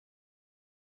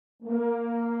Welcome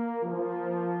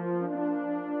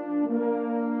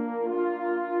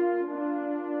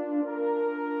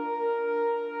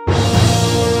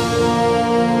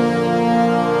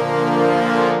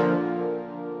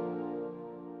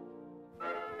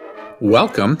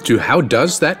to How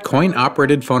Does That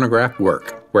Coin-Operated Phonograph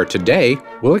Work?, where today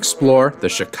we'll explore the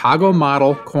Chicago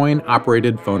model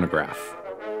coin-operated phonograph.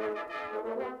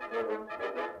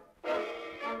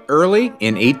 Early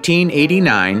in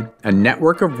 1889, a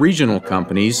network of regional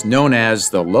companies known as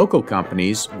the local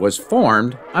companies was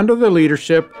formed under the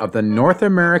leadership of the North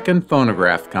American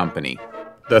Phonograph Company.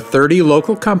 The 30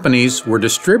 local companies were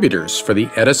distributors for the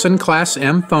Edison Class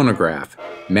M phonograph,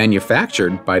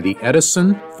 manufactured by the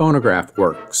Edison Phonograph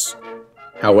Works.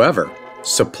 However,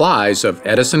 supplies of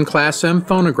Edison Class M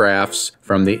phonographs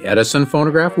from the Edison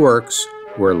Phonograph Works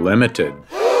were limited.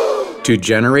 To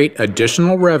generate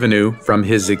additional revenue from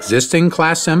his existing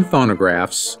Class M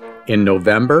phonographs, in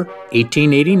November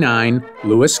 1889,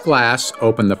 Louis Glass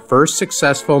opened the first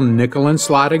successful nickel and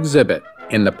slot exhibit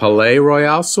in the Palais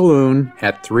Royal Saloon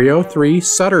at 303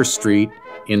 Sutter Street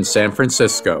in San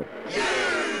Francisco.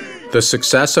 The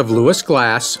success of Louis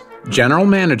Glass, general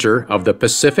manager of the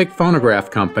Pacific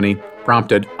Phonograph Company,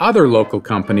 prompted other local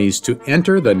companies to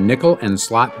enter the nickel and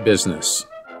slot business.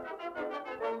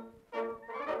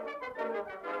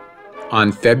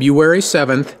 On February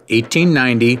 7,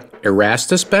 1890,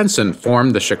 Erastus Benson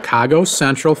formed the Chicago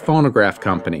Central Phonograph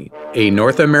Company, a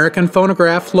North American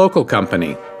phonograph local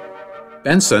company.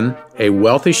 Benson, a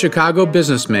wealthy Chicago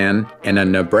businessman and a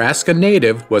Nebraska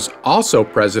native, was also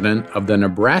president of the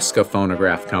Nebraska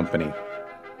Phonograph Company.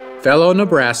 Fellow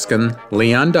Nebraskan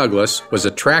Leon Douglas was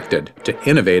attracted to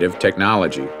innovative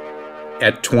technology.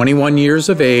 At 21 years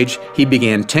of age, he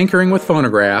began tinkering with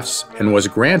phonographs and was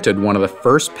granted one of the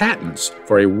first patents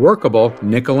for a workable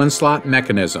nickel and slot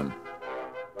mechanism.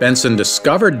 Benson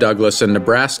discovered Douglas in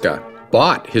Nebraska,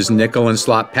 bought his nickel and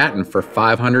slot patent for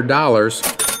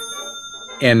 $500,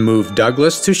 and moved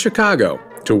Douglas to Chicago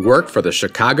to work for the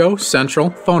Chicago Central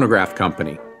Phonograph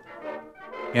Company.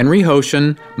 Henry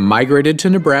Hoshin migrated to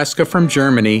Nebraska from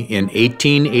Germany in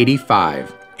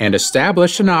 1885 and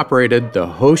established and operated the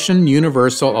Hoshin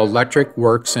Universal Electric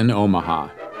Works in Omaha.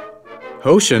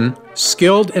 Hoshin,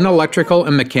 skilled in electrical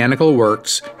and mechanical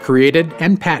works, created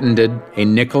and patented a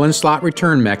nickel and slot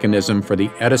return mechanism for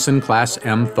the Edison Class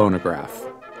M phonograph.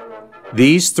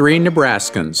 These three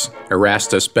Nebraskans,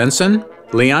 Erastus Benson,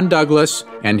 Leon Douglas,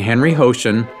 and Henry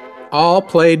Hoshin, all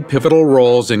played pivotal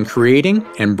roles in creating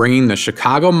and bringing the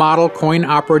Chicago model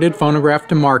coin-operated phonograph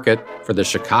to market for the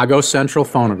Chicago Central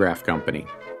Phonograph Company.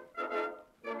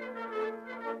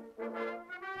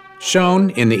 Shown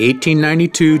in the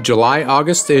 1892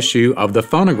 July-August issue of the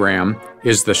Phonogram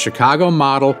is the Chicago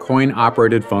model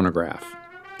coin-operated phonograph.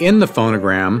 In the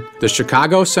phonogram, the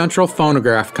Chicago Central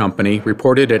Phonograph Company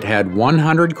reported it had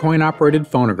 100 coin-operated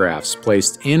phonographs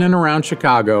placed in and around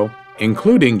Chicago,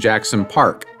 including Jackson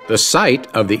Park, the site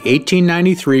of the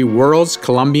 1893 World's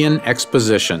Columbian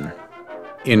Exposition.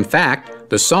 In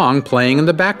fact, the song playing in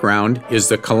the background is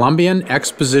the Columbian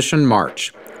Exposition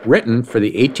March, written for the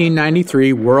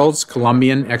 1893 World's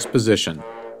Columbian Exposition.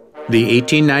 The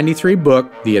 1893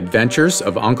 book, The Adventures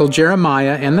of Uncle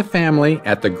Jeremiah and the Family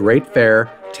at the Great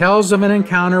Fair, tells of an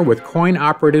encounter with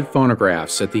coin-operated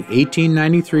phonographs at the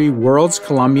 1893 World's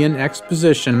Columbian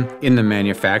Exposition in the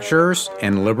Manufacturers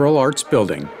and Liberal Arts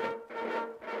Building.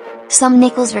 Some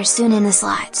nickels were soon in the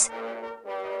slots,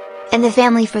 and the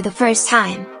family for the first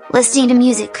time, listening to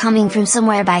music coming from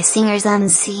somewhere by singers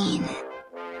unseen.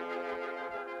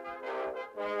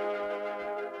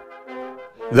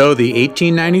 Though the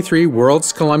 1893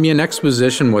 World's Columbian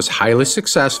Exposition was highly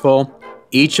successful,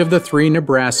 each of the three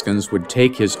Nebraskans would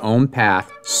take his own path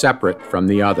separate from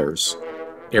the others.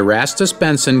 Erastus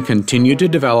Benson continued to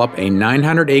develop a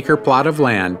 900-acre plot of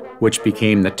land, which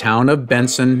became the town of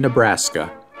Benson,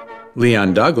 Nebraska.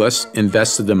 Leon Douglas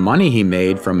invested the money he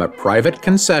made from a private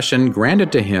concession granted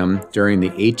to him during the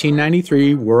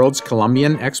 1893 World's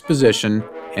Columbian Exposition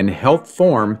and helped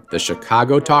form the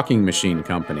Chicago Talking Machine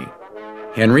Company.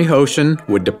 Henry Hoshin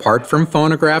would depart from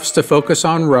phonographs to focus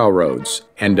on railroads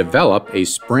and develop a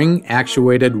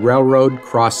spring-actuated railroad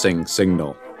crossing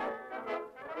signal.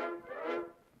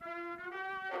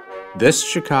 This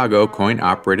Chicago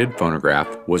coin-operated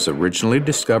phonograph was originally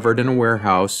discovered in a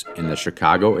warehouse in the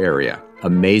Chicago area,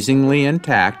 amazingly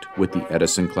intact with the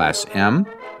Edison Class M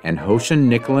and Hoshin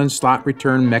nickel and slot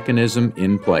return mechanism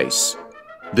in place.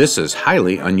 This is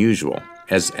highly unusual,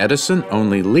 as Edison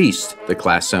only leased the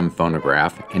Class M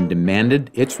phonograph and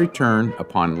demanded its return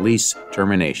upon lease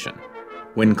termination.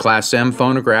 When Class M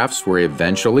phonographs were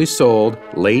eventually sold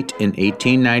late in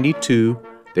 1892,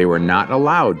 They were not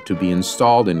allowed to be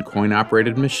installed in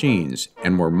coin-operated machines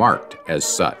and were marked as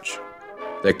such.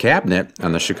 The cabinet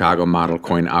on the Chicago model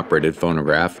coin-operated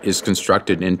phonograph is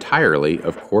constructed entirely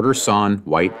of quarter-sawn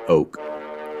white oak.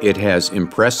 It has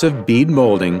impressive bead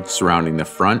molding surrounding the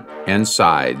front and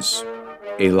sides.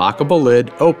 A lockable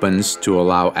lid opens to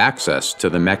allow access to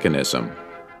the mechanism.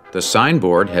 The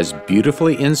signboard has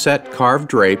beautifully inset carved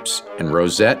drapes and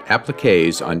rosette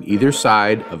appliques on either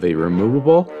side of a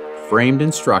removable, framed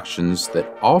instructions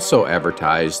that also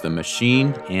advertise the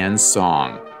machine and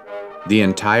song. The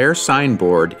entire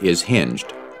signboard is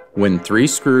hinged. When 3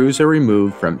 screws are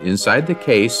removed from inside the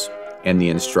case and the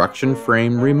instruction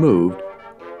frame removed,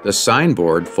 the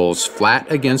signboard folds flat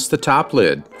against the top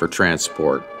lid for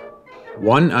transport.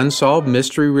 One unsolved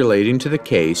mystery relating to the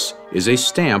case is a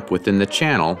stamp within the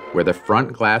channel where the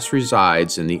front glass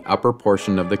resides in the upper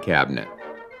portion of the cabinet.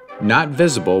 Not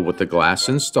visible with the glass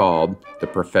installed, the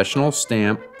professional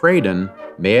stamp Braden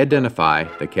may identify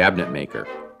the cabinet maker.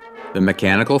 The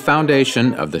mechanical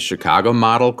foundation of the Chicago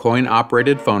model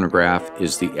coin-operated phonograph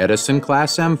is the Edison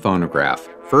Class M phonograph,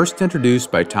 first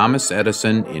introduced by Thomas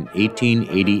Edison in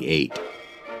 1888.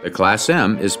 The Class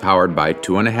M is powered by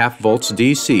 2.5 volts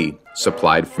DC,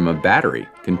 supplied from a battery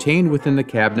contained within the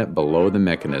cabinet below the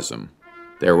mechanism.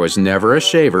 There was never a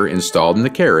shaver installed in the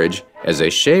carriage, as a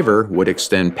shaver would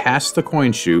extend past the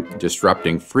coin chute,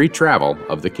 disrupting free travel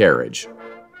of the carriage.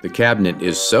 The cabinet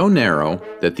is so narrow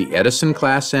that the Edison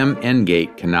Class M end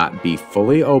gate cannot be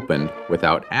fully opened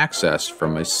without access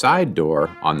from a side door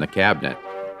on the cabinet.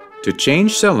 To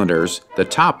change cylinders, the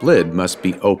top lid must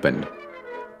be opened,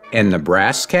 and the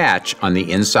brass catch on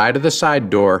the inside of the side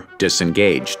door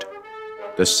disengaged.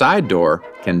 The side door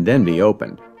can then be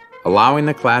opened, allowing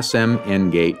the Class M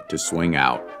end gate to swing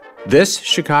out. This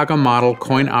Chicago model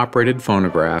coin-operated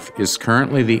phonograph is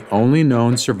currently the only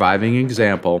known surviving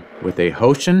example with a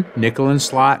Hoshin nickel and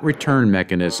slot return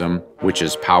mechanism, which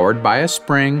is powered by a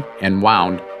spring and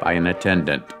wound by an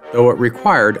attendant, though it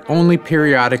required only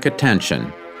periodic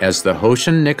attention, as the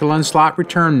Hoshin nickel and slot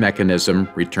return mechanism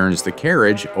returns the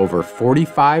carriage over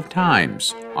 45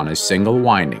 times on a single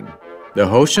winding. The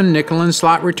Hoshin nickel and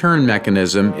slot return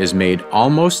mechanism is made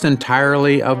almost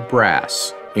entirely of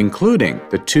brass, including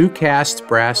the 2 cast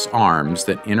brass arms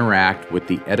that interact with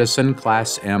the Edison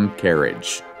Class M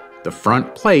carriage. The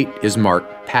front plate is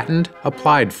marked Patent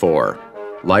Applied For.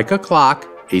 Like a clock,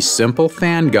 a simple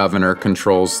fan governor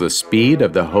controls the speed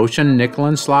of the Hoshin nickel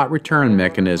and slot return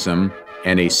mechanism,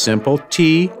 and a simple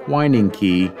T winding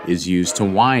key is used to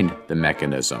wind the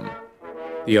mechanism.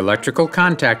 The electrical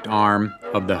contact arm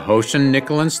of the Hoshin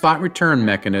nickel and slot return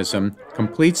mechanism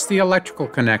completes the electrical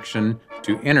connection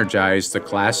to energize the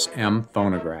Class M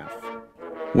phonograph.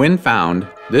 When found,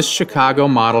 this Chicago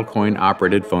model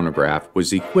coin-operated phonograph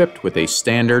was equipped with a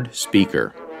standard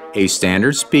speaker. A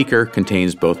standard speaker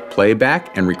contains both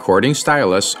playback and recording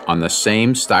stylus on the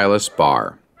same stylus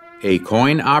bar. A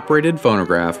coin-operated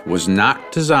phonograph was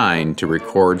not designed to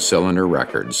record cylinder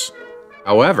records.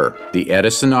 However, the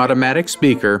Edison automatic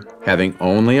speaker, having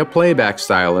only a playback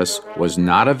stylus, was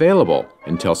not available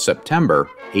until September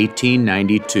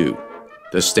 1892.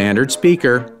 The standard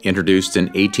speaker, introduced in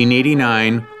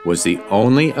 1889, was the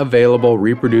only available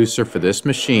reproducer for this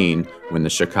machine when the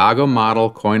Chicago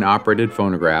model coin-operated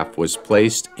phonograph was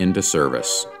placed into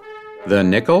service. The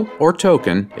nickel or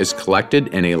token is collected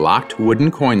in a locked wooden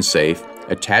coin safe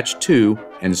attached to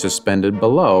and suspended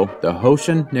below the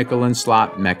Hoshin nickel and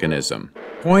slot mechanism.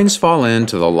 Coins fall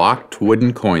into the locked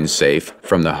wooden coin safe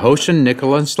from the Hoshin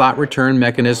nickel and slot return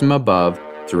mechanism above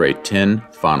through a tin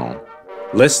funnel.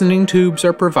 Listening tubes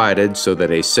are provided so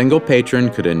that a single patron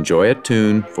could enjoy a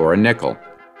tune for a nickel.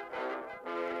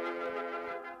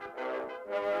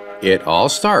 It all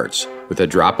starts with a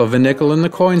drop of a nickel in the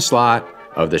coin slot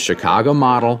of the Chicago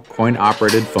model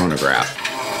coin-operated phonograph.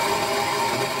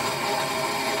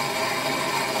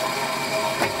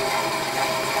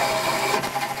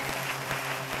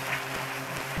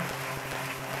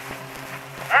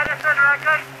 Edison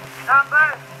record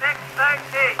number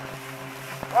 613.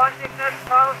 Washington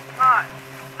Post March,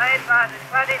 made by the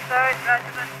 23rd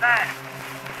Regiment Band.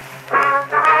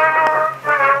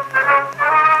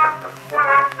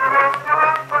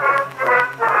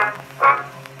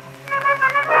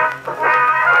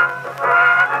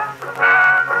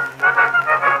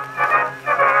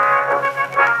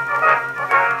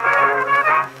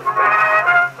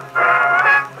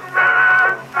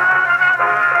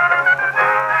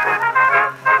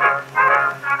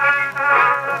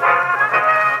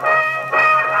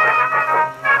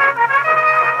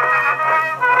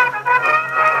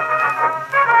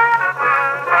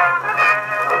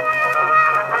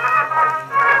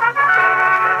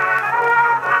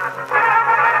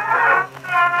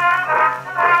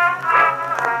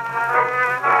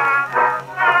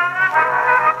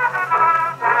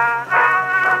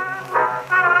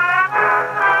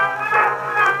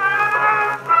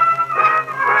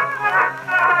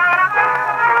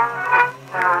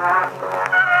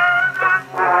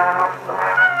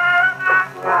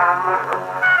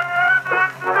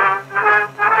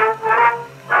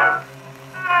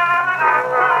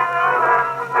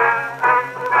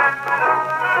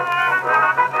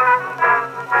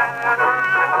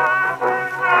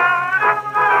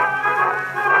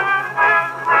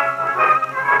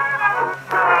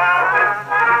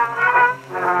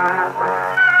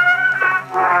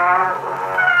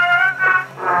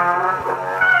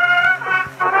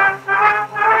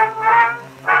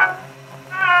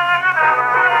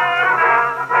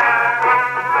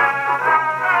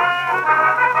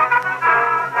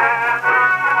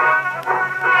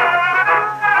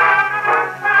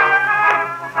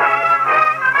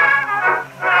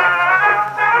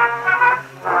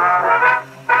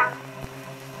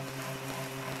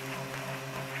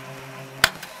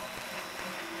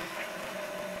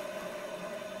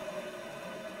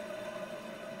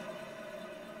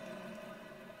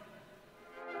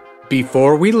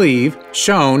 Before we leave,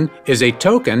 shown is a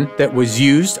token that was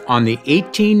used on the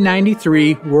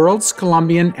 1893 World's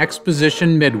Columbian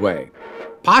Exposition Midway,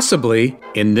 possibly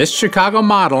in this Chicago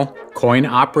model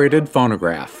coin-operated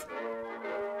phonograph.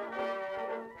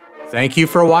 Thank you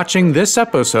for watching this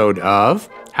episode of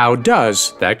How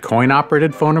Does That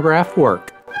Coin-Operated Phonograph Work?